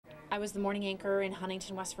I was the morning anchor in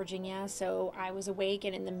Huntington, West Virginia, so I was awake,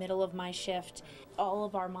 and in the middle of my shift, all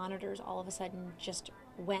of our monitors all of a sudden just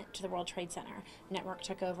went to the World Trade Center. Network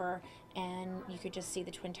took over, and you could just see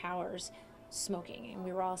the Twin Towers smoking, and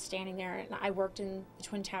we were all standing there. And I worked in the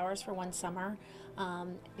Twin Towers for one summer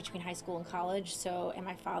between high school and college, and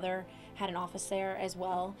my father had an office there as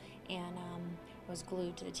well, and was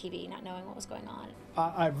glued to the TV, not knowing what was going on.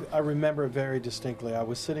 I remember it very distinctly. I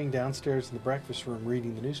was sitting downstairs in the breakfast room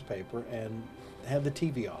reading the newspaper and had the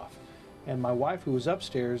TV off. And my wife, who was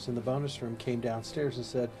upstairs in the bonus room, came downstairs and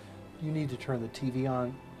said, "You need to turn the TV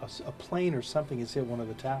on. A plane or something has hit one of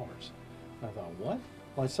the towers." And I thought, what?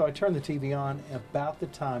 Well, so I turned the TV on about the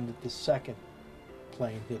time that the second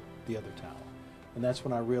plane hit the other tower. And that's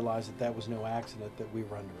when I realized that that was no accident, that we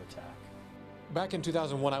were under attack. Back in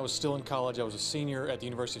 2001, I was still in college. I was a senior at the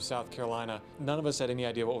University of South Carolina. None of us had any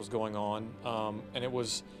idea what was going on,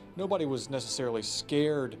 and nobody was necessarily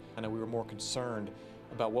scared. I know we were more concerned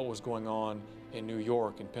about what was going on in New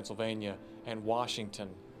York and Pennsylvania and Washington.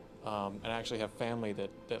 And I actually have family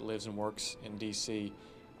that lives and works in D.C.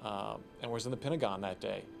 And was in the Pentagon that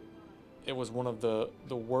day. It was one of the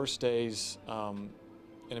worst days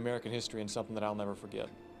in American history, and something that I'll never forget.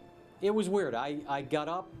 It was weird. I got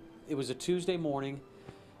up. It was a Tuesday morning.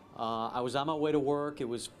 I was on my way to work. It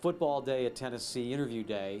was football day at Tennessee, interview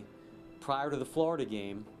day, prior to the Florida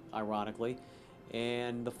game, ironically.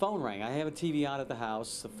 And the phone rang. I have a TV on at the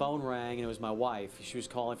house. The phone rang, and it was my wife. She was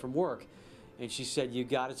calling from work. And she said, "You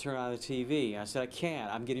got to turn on the TV." And I said, "I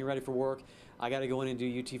can't. I'm getting ready for work. I got to go in and do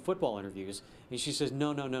UT football interviews." And she says,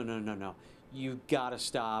 "No, no, no, no, no, no. You've got to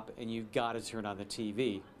stop, and you've got to turn on the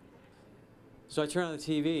TV." So I turned on the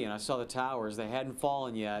TV, and I saw the towers. They hadn't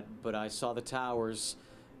fallen yet, but I saw the towers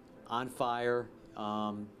on fire.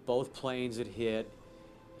 Both planes had hit,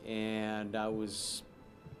 and I was,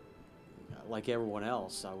 like everyone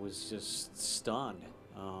else, I was just stunned.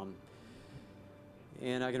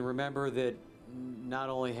 And I can remember that not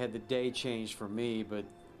only had the day changed for me, but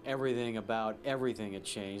everything about everything had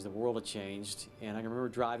changed. The world had changed. And I can remember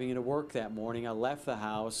driving into work that morning. I left the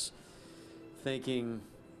house thinking,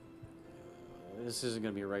 this isn't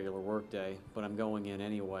going to be a regular work day, but I'm going in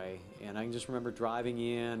anyway. And I can just remember driving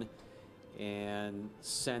in and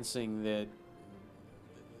sensing that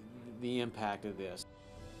the impact of this.